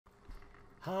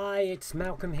Hi, it's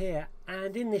Malcolm here,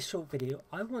 and in this short video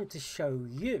I want to show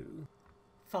you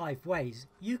 5 ways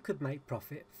you could make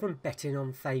profit from betting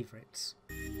on favourites.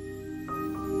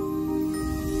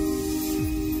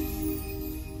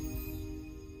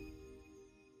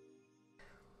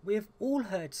 We have all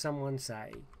heard someone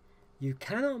say, you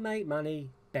cannot make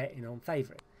money betting on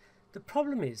favourites. The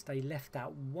problem is they left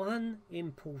out one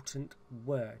important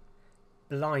word,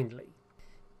 blindly.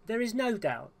 There is no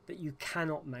doubt that you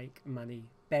cannot make money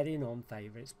betting on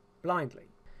favourites blindly.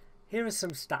 Here are some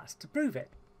stats to prove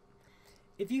it.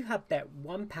 If you have bet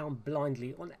 £1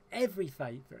 blindly on every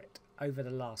favourite over the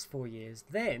last 4 years,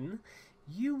 then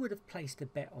you would have placed a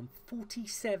bet on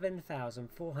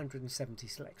 47,470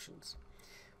 selections.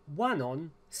 Won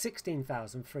on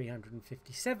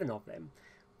 16,357 of them,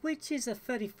 which is a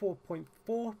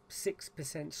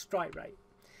 34.46% strike rate,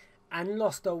 and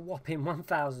lost a whopping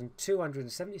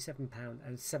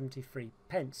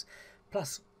 £1,277.73,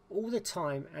 plus all the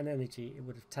time and energy it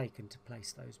would have taken to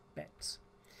place those bets.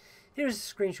 Here is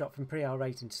a screenshot from Pre-R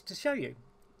Ratings to show you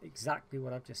exactly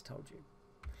what I've just told you.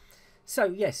 So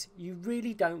yes, you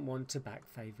really don't want to back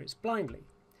favourites blindly,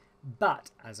 but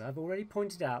as I've already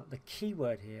pointed out, the key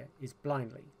word here is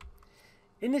blindly.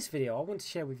 In this video I want to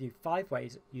share with you 5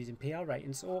 ways using PR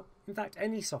Ratings, or in fact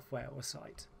any software or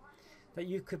site, that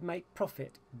you could make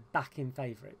profit backing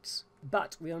favourites.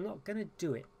 But we are not going to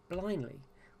do it blindly.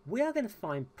 We are going to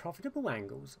find profitable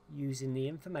angles using the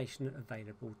information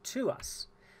available to us.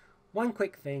 One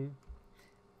quick thing,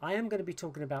 I am going to be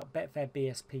talking about Betfair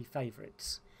BSP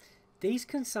favourites. These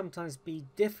can sometimes be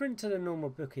different to the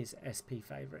normal bookies SP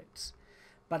favourites,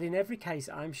 but in every case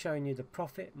I'm showing you the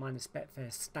profit minus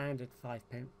Betfair's standard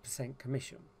 5%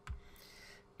 commission.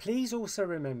 Please also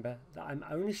remember that I'm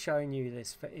only showing you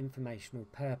this for informational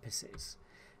purposes.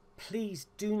 Please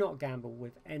do not gamble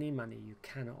with any money you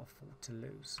cannot afford to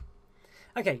lose.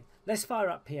 Okay, let's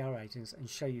fire up PR Ratings and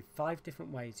show you 5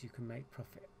 different ways you can make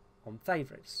profit on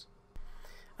favourites.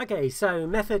 Okay, so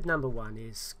method number 1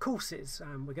 is courses.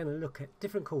 We're going to look at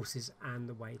different courses and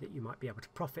the way that you might be able to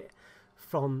profit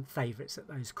from favourites at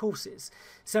those courses.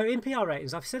 So in PR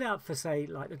Ratings I've set it up for, say,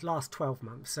 like the last 12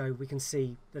 months, so we can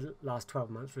see the last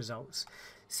 12 months results.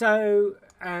 So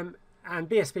and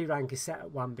BSP rank is set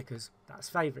at 1 because that's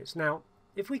favourites. Now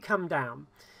if we come down,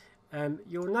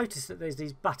 you'll notice that there's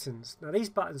these buttons. Now these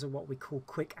buttons are what we call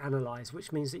quick analyze,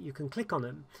 which means that you can click on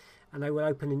them and they will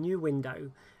open a new window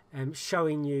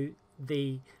showing you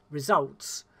the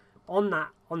results on that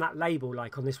label.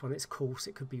 Like on this one it's course,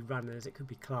 it could be runners, it could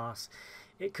be class,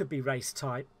 it could be race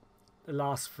type, the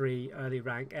last 3, early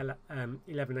rank,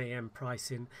 11 AM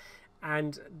pricing,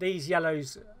 and these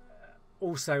yellows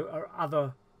also are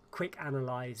other quick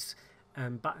analyze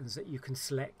buttons that you can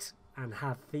select and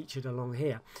have featured along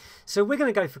here. So we're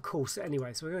going to go for course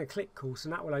anyway, so we're going to click course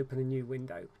and that will open a new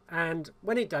window, and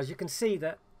when it does you can see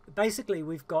that basically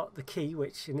we've got the key,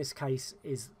 which in this case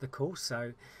is the course,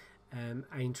 so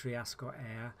Aintree, Ascot,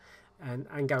 Ayr,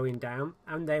 and going down,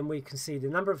 and then we can see the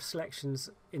number of selections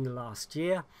in the last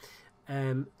year,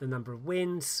 the number of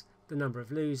wins, the number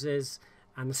of losers,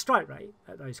 and the strike rate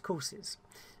at those courses.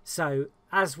 So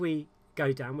as we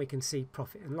go down we can see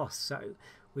profit and loss. So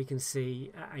we can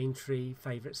see at Aintree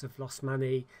favourites have lost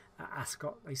money, at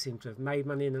Ascot they seem to have made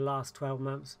money in the last 12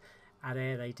 months, at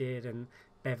Ayr they did, and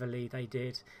Beverley they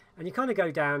did, and you kind of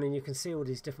go down and you can see all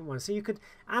these different ones. So you could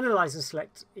analyze and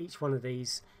select each one of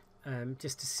these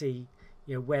just to see,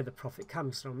 you know, where the profit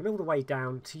comes from, and all the way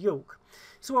down to York.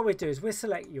 So what we do is we'll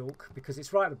select York because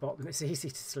it's right at the bottom and it's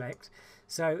easy to select.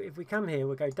 So if we come here,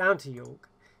 we'll go down to York,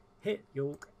 hit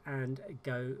York, and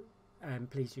go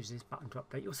please use this button to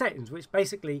update your settings, which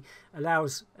basically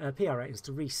allows PR Ratings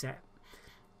to reset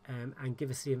and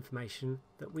give us the information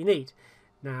that we need.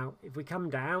 Now if we come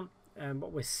down,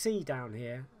 what we'll see down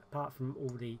here, apart from all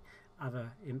the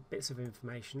other bits of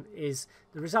information, is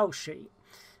the results sheet.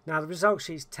 Now the results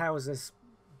sheet tells us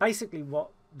basically what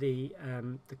the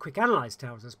quick analyze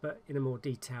tells us, but in a more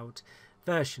detailed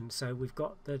version. So we've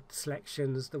got the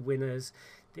selections, the winners,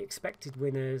 the expected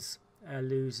winners,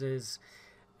 losers,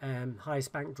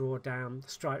 highest bank drawdown,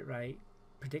 strike rate,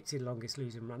 predicted longest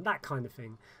losing run, that kind of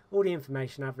thing. All the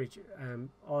information, average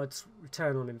odds,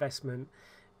 return on investment,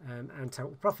 and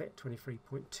total profit,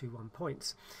 23.21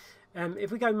 points.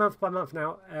 If we go month by month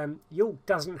now, York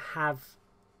doesn't have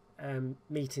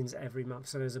meetings every month,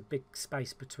 so there's a big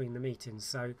space between the meetings.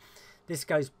 So this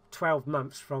goes 12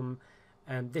 months from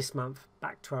this month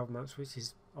back 12 months, which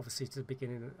is obviously to the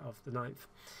beginning of the 9th.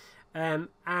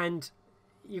 And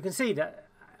you can see that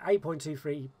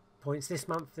 8.23 points this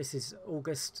month. This is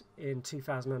August in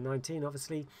 2019,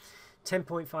 obviously.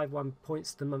 10.51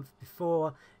 points the month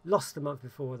before, lost the month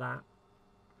before that,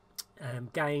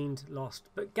 gained, lost,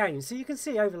 but gained. So you can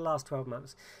see over the last 12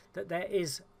 months that there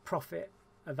is profit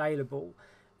available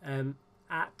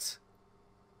at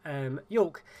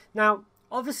York. Now,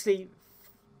 obviously,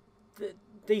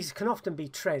 these can often be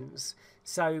trends.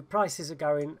 So prices are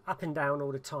going up and down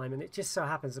all the time, and it just so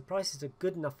happens the prices are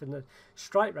good enough and the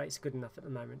strike rate's good enough at the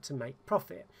moment to make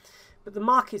profit. But the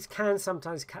markets can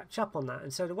sometimes catch up on that,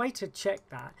 and so the way to check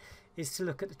that is to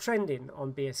look at the trending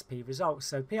on BSP results.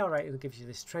 So PR rating gives you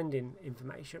this trending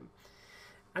information,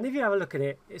 and if you have a look at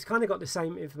it, it's kind of got the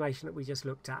same information that we just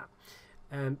looked at,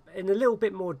 in a little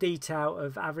bit more detail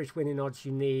of average winning odds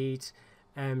you need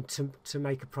to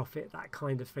make a profit, that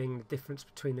kind of thing, the difference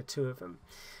between the two of them.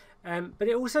 But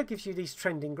it also gives you these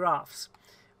trending graphs,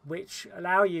 which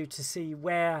allow you to see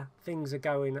where things are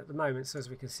going at the moment. So as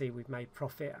we can see, we've made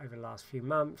profit over the last few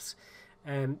months.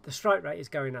 The strike rate is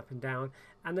going up and down,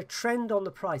 and the trend on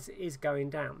the price is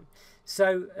going down.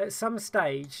 So at some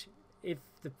stage, if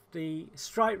the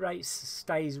strike rate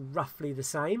stays roughly the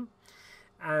same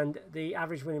and the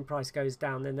average winning price goes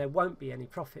down, then there won't be any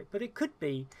profit. But it could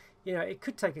be, you know, it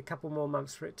could take a couple more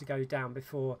months for it to go down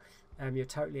before you're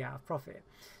totally out of profit.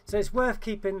 So it's worth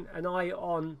keeping an eye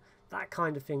on that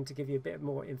kind of thing to give you a bit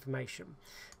more information.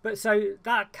 But so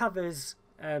that covers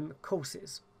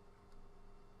courses.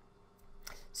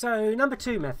 So number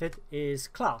 2 method is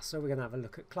class. So we're going to have a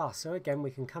look at class. So again, we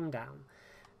can come down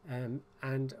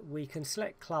and we can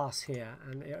select class here,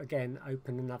 and it, again,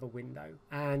 open another window.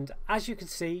 And as you can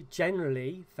see,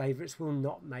 generally favourites will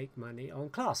not make money on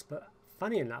class, but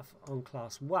funny enough, on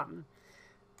class 1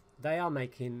 they are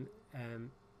making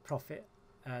profit.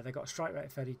 They got a strike rate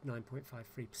of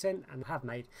 39.53% and have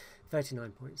made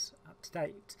 39 points up to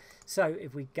date. So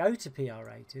if we go to PR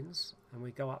ratings and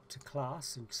we go up to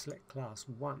class and select class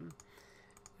 1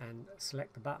 and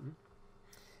select the button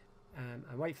and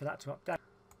wait for that to update,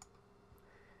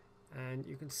 and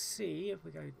you can see if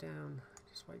we go down,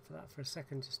 just wait for that for a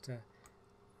second just to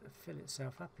fill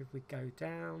itself up. If we go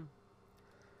down,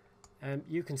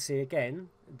 you can see again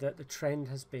that the trend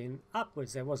has been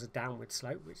upwards. There was a downward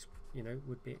slope, which, you know,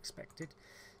 would be expected.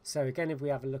 So again, if we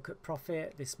have a look at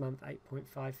profit this month,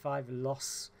 8.55,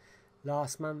 loss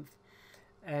last month.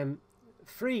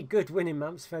 3 good winning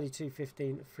months,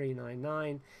 32.15,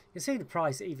 3.99. You can see the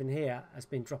price even here has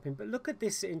been dropping, but look at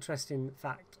this interesting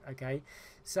fact. Okay,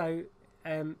 so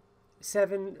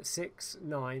 7, 6,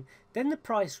 9, then the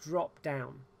price dropped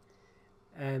down.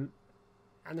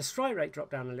 And the strike rate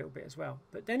dropped down a little bit as well,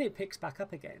 but then it picks back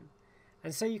up again.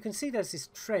 And so you can see there's this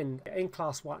trend in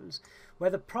class 1s where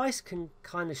the price can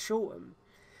kind of shorten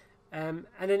and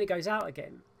then it goes out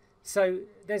again. So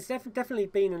there's definitely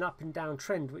been an up and down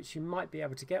trend, which you might be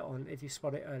able to get on if you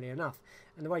spot it early enough.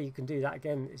 And the way you can do that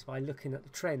again is by looking at the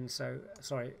trend. So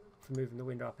sorry for moving the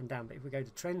window up and down, but if we go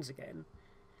to trends again,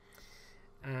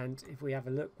 and if we have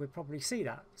a look, we'll probably see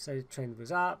that. So the trend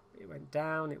was up, it went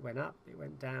down, it went up, it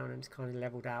went down, and it's kind of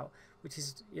leveled out, which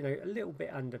is, you know, a little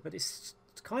bit under, but it's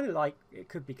kind of like it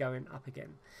could be going up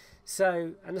again.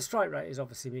 So, and the strike rate is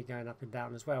obviously been going up and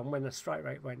down as well. And when the strike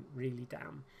rate went really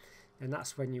down, then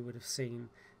that's when you would have seen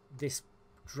this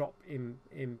drop in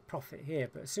profit here.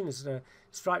 But as soon as the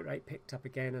strike rate picked up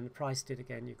again and the price did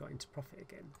again, you got into profit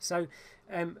again. So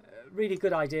really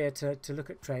good idea to look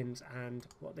at trends and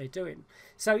what they're doing.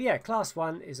 So yeah, class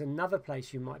 1 is another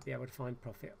place you might be able to find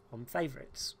profit on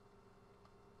favourites.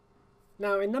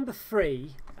 Now in number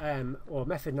 3, or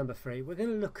method number 3, we're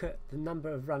going to look at the number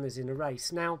of runners in a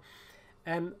race. Now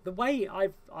the way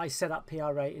I set up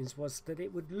PR ratings was that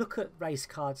it would look at race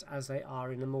cards as they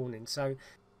are in the morning. So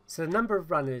the number of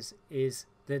runners is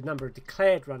the number of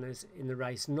declared runners in the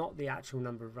race, not the actual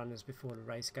number of runners before the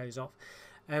race goes off.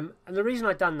 And the reason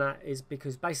I've done that is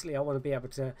because basically I want to be able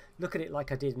to look at it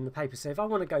like I did in the paper. So if I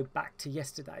want to go back to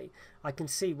yesterday, I can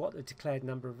see what the declared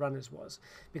number of runners was.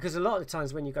 Because a lot of the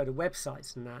times when you go to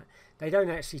websites and that, they don't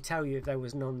actually tell you if there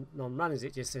was non-runners.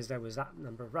 It just says there was that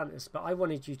number of runners. But I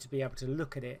wanted you to be able to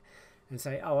look at it and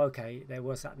say, oh, okay, there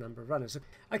was that number of runners.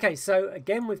 Okay, so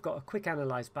again, we've got a quick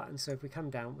analyze button. So if we come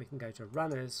down, we can go to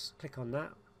runners, click on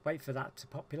that, wait for that to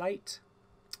populate.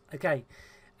 Okay,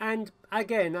 and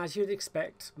again, as you'd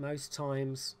expect, most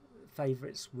times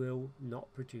favourites will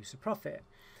not produce a profit.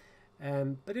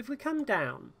 But if we come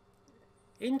down,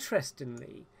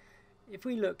 interestingly, if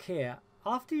we look here,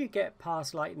 after you get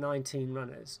past like 19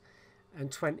 runners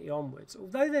and 20 onwards,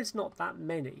 although there's not that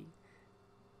many,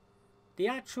 the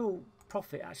actual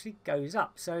profit actually goes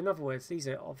up. So in other words, these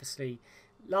are obviously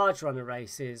large runner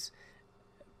races,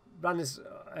 runners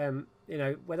you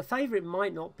know, where the favourite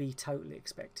might not be totally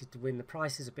expected to win. The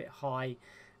price is a bit high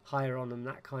higher on them,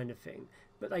 that kind of thing.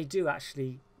 But they do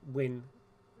actually win,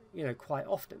 you know, quite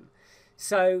often.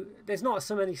 So there's not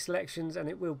so many selections, and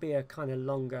it will be a kind of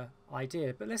longer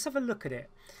idea. But let's have a look at it.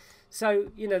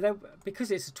 So, you know,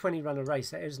 because it's a 20 runner race,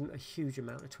 there isn't a huge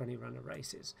amount of 20 runner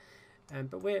races.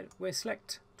 But we're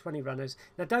select 20 runners.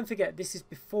 Now, don't forget, this is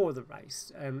before the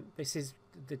race. This is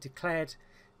the declared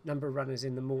number of runners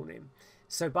in the morning.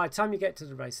 So by the time you get to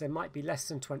the race, there might be less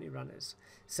than 20 runners.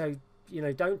 So, you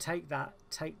know, don't take that.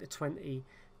 Take the 20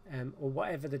 or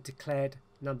whatever the declared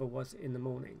number was in the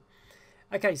morning.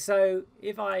 Okay, so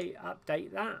if I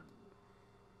update that.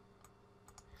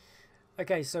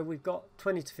 Okay, so we've got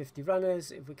 20 to 50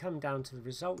 runners. If we come down to the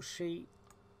results sheet,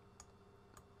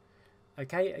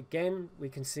 okay, again, we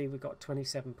can see we've got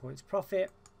 27 points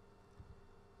profit.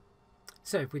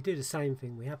 So if we do the same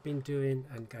thing we have been doing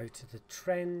and go to the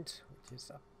trend, which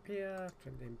is up here,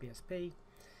 trend in BSP,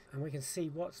 and we can see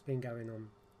what's been going on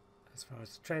as far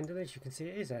as the trend. And as you can see,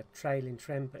 it is a trailing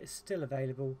trend, but it's still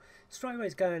available. Strike rate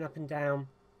is going up and down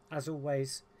as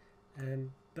always,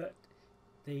 but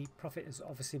the profit has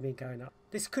obviously been going up.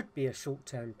 This could be a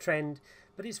short-term trend,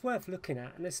 but it's worth looking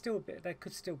at, and there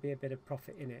could still be a bit of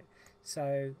profit in it.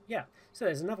 So yeah, so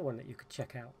there's another one that you could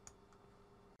check out.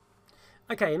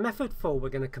 Okay, in method 4, we're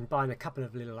going to combine a couple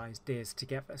of little ideas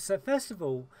together. So first of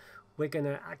all, we're going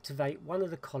to activate one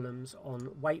of the columns on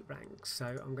weight ranks.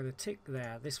 So I'm going to tick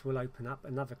there. This will open up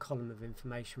another column of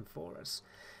information for us,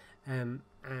 and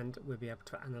we'll be able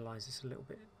to analyze this a little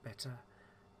bit better.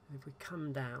 If we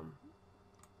come down,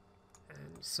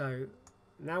 and so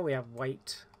now we have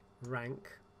weight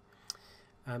rank,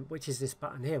 which is this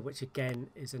button here, which again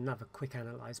is another quick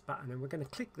analyze button, and we're going to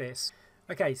click this.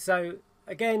 Okay, so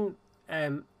again,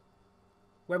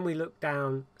 when we look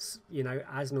down, you know,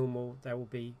 as normal, there will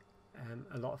be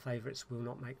a lot of favorites will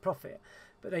not make profit,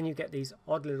 but then you get these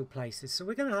odd little places. So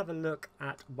we're going to have a look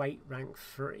at weight rank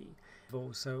 3.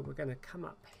 So we're going to come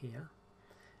up here,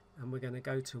 and we're going to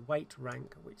go to weight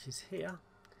rank, which is here,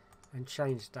 and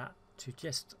change that to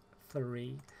just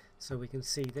 3, so we can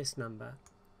see this number,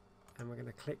 and we're going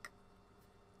to click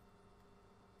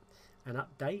and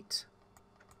update,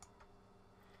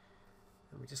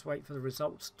 and we just wait for the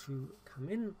results to come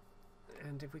in.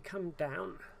 And if we come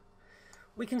down,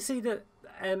 we can see that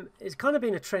it's kind of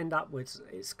been a trend upwards.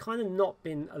 It's kind of not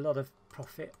been a lot of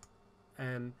profit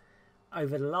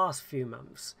over the last few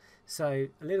months, so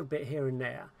a little bit here and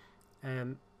there.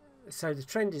 So the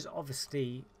trend is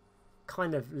obviously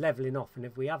kind of leveling off, and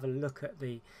if we have a look at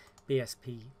the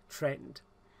BSP trend,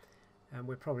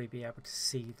 we'll probably be able to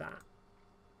see that.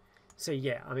 So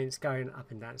yeah, I mean, it's going up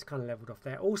and down. It's kind of leveled off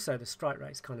there. Also, the strike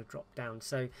rate's kind of dropped down.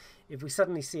 So if we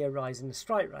suddenly see a rise in the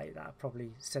strike rate, that'll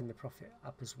probably send the profit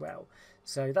up as well.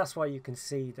 So that's why you can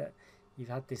see that you've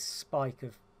had this spike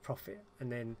of profit,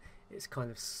 and then it's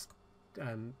kind of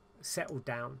settled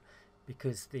down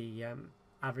because the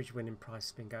average winning price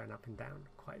has been going up and down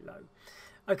quite low.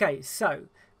 Okay, so,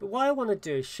 but what I want to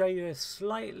do is show you a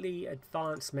slightly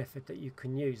advanced method that you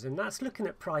can use, and that's looking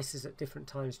at prices at different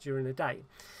times during the day.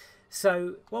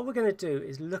 So what we're going to do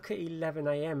is look at 11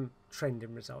 AM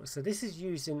trending results. So this is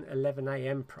using 11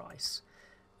 AM price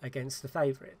against the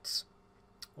favourites,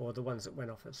 or the ones that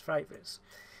went off as favourites.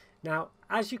 Now,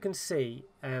 as you can see,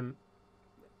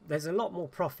 there's a lot more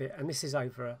profit, and this is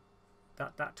over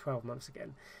that 12 months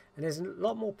again, and there's a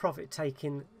lot more profit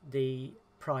taking the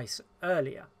price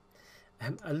earlier,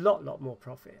 a lot more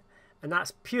profit, and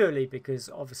that's purely because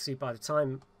obviously by the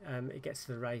time it gets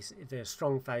to the race, if they're a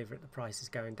strong favourite, the price is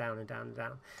going down and down and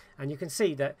down, and you can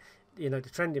see that, you know, the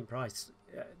trending price,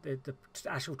 the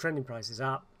actual trending price is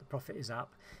up, the profit is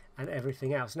up, and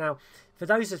everything else. Now, for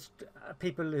those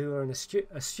people who are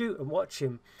astute and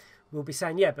watching, will be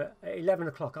saying, yeah, but at 11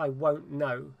 o'clock I won't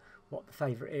know what the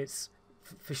favourite is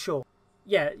for sure.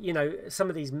 Yeah, you know, some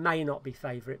of these may not be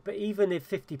favourite, but even if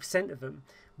 50% of them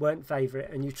weren't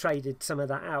favourite and you traded some of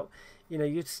that out, you know,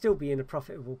 you'd still be in a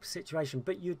profitable situation,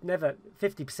 but you'd never,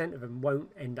 50% of them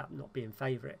won't end up not being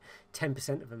favourite.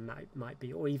 10% of them might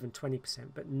be, or even 20%,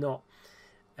 but not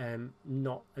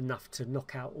enough to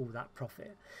knock out all that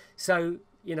profit. So,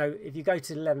 you know, if you go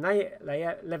to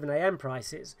 11 AM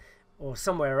prices or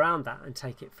somewhere around that and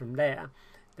take it from there,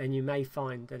 then you may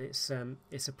find that it's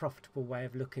a profitable way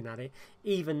of looking at it,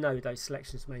 even though those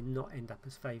selections may not end up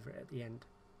as favourite at the end.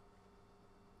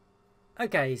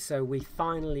 Okay, so we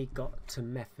finally got to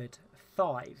method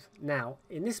 5. Now,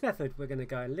 in this method, we're going to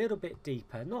go a little bit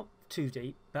deeper, not too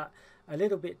deep, but a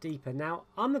little bit deeper. Now,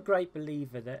 I'm a great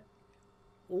believer that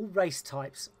all race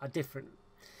types are different.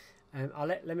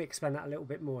 Let me explain that a little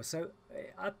bit more. So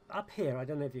up here, I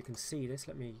don't know if you can see this.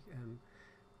 Let me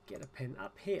get a pen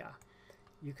up here.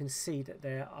 you can see that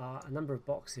there are a number of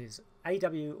boxes: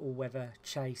 AW, All Weather,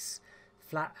 Chase,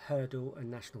 Flat, Hurdle, and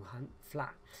National Hunt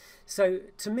Flat. So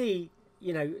to me,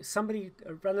 you know,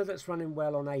 a runner that's running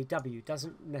well on AW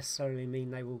doesn't necessarily mean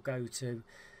they will go to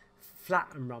Flat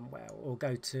and run well, or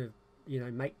go to, you know,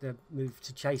 make the move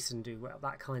to Chase and do well,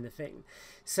 that kind of thing.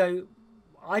 So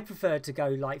I prefer to go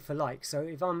like for like. So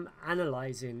if I'm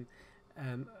analysing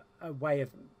a way of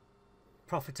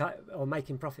profit or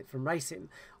making profit from racing,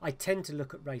 I tend to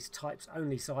look at race types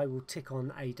only. So I will tick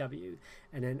on AW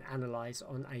and then analyse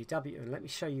on AW, and let me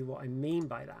show you what I mean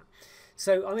by that.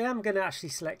 So I am going to actually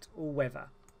select All Weather,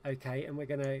 okay, and we're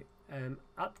going to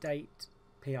update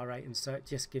PR8, so it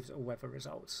just gives All Weather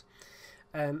results.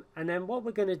 And then what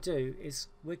we're going to do is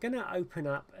we're going to open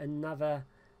up another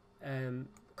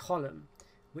column,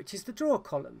 which is the draw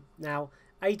column. Now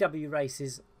AW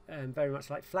races, very much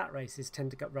like flat races,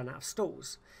 tend to run out of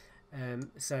stalls.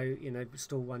 So, you know,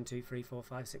 stall 1, 2, 3, 4,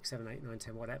 5, 6, 7, 8, 9,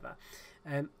 10, whatever.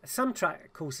 Some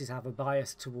track courses have a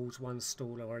bias towards one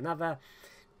stall or another.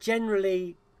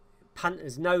 Generally,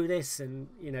 punters know this, and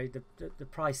you know the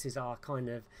prices are kind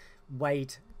of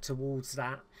weighed towards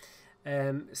that.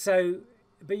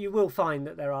 But you will find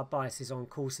that there are biases on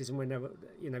courses, and when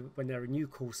there are new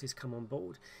courses come on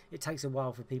board, it takes a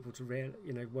while for people to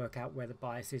work out where the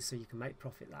bias is, so you can make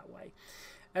profit that way.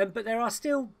 But there is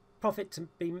still profit to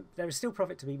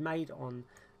be made on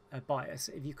a bias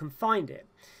if you can find it.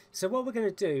 So what we're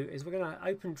going to do is we're going to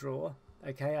open draw,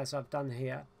 okay, as I've done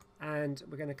here, and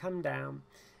we're going to come down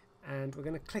and we're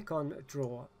going to click on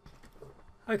draw.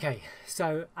 Okay,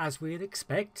 so as we'd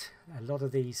expect, a lot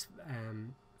of these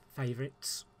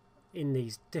favourites in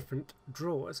these different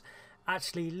draws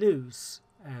actually lose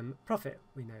profit,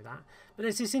 we know that. But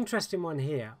there's this interesting one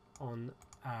here on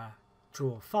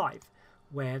draw 5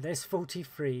 where there's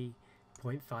 43.5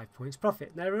 points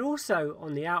profit. There are also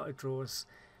on the outer draws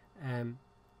 9,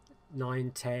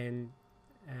 10,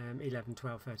 11,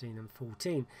 12, 13 and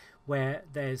 14 where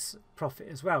there's profit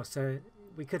as well. So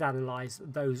we could analyse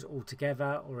those all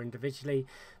together or individually,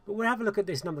 but we'll have a look at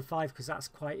this number 5 because that's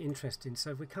quite interesting. So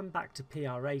if we come back to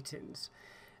PR ratings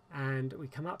and we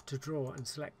come up to draw and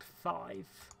select 5,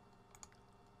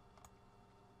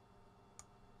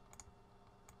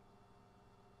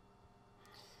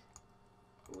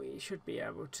 we should be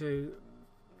able to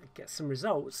get some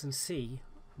results and see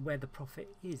where the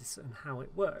profit is and how it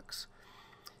works.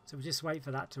 So we'll just wait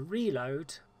for that to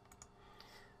reload.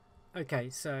 Okay,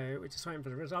 so we're just waiting for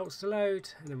the results to load,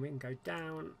 and then we can go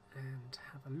down and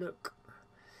have a look.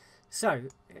 So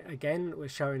again, we're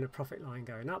showing a profit line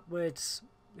going upwards.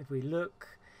 If we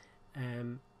look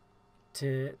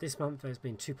to this month, there's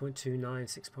been 2.29,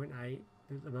 6.8,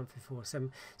 the month before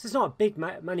 7. So it's not a big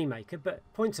money maker, but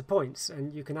points are points,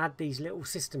 and you can add these little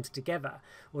systems together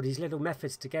or these little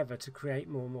methods together to create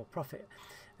more and more profit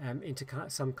into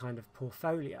some kind of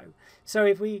portfolio. So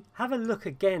if we have a look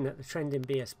again at the trend in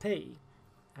BSP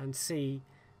and see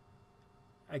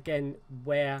again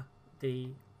where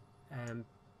the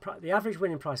average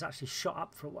winning price actually shot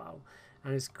up for a while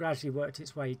and has gradually worked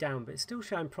its way down, but it's still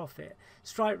showing profit.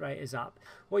 Strike rate is up.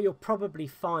 What you'll probably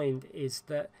find is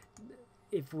that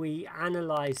if we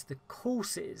analyse the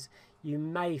courses, you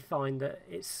may find that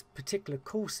it's particular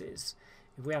courses,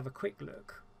 if we have a quick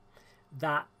look,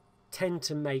 that tend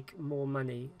to make more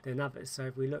money than others. So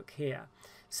if we look here,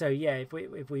 so yeah,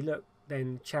 if we look,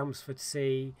 then Chelmsford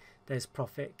C, there's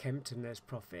profit, Kempton, there's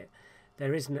profit.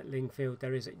 There isn't at Lingfield,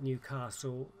 there is at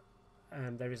Newcastle,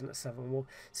 there isn't at Southern.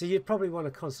 So you'd probably want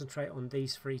to concentrate on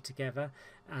these three together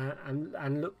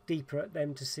and look deeper at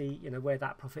them to see, you know, where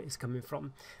that profit is coming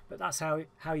from. But that's how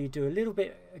you do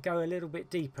go a little bit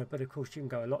deeper. But of course you can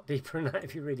go a lot deeper than that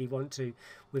if you really want to,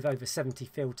 with over 70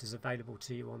 filters available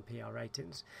to you on PR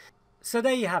ratings. So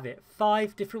there you have it,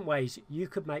 5 different ways you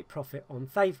could make profit on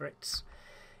favourites.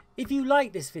 If you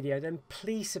like this video, then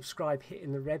please subscribe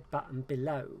hitting the red button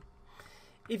below.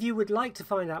 If you would like to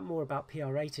find out more about PR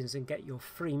ratings and get your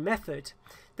free method,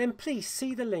 then please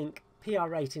see the link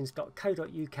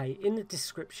prratings.co.uk in the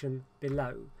description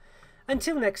below.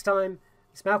 Until next time,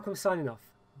 it's Malcolm signing off.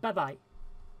 Bye bye.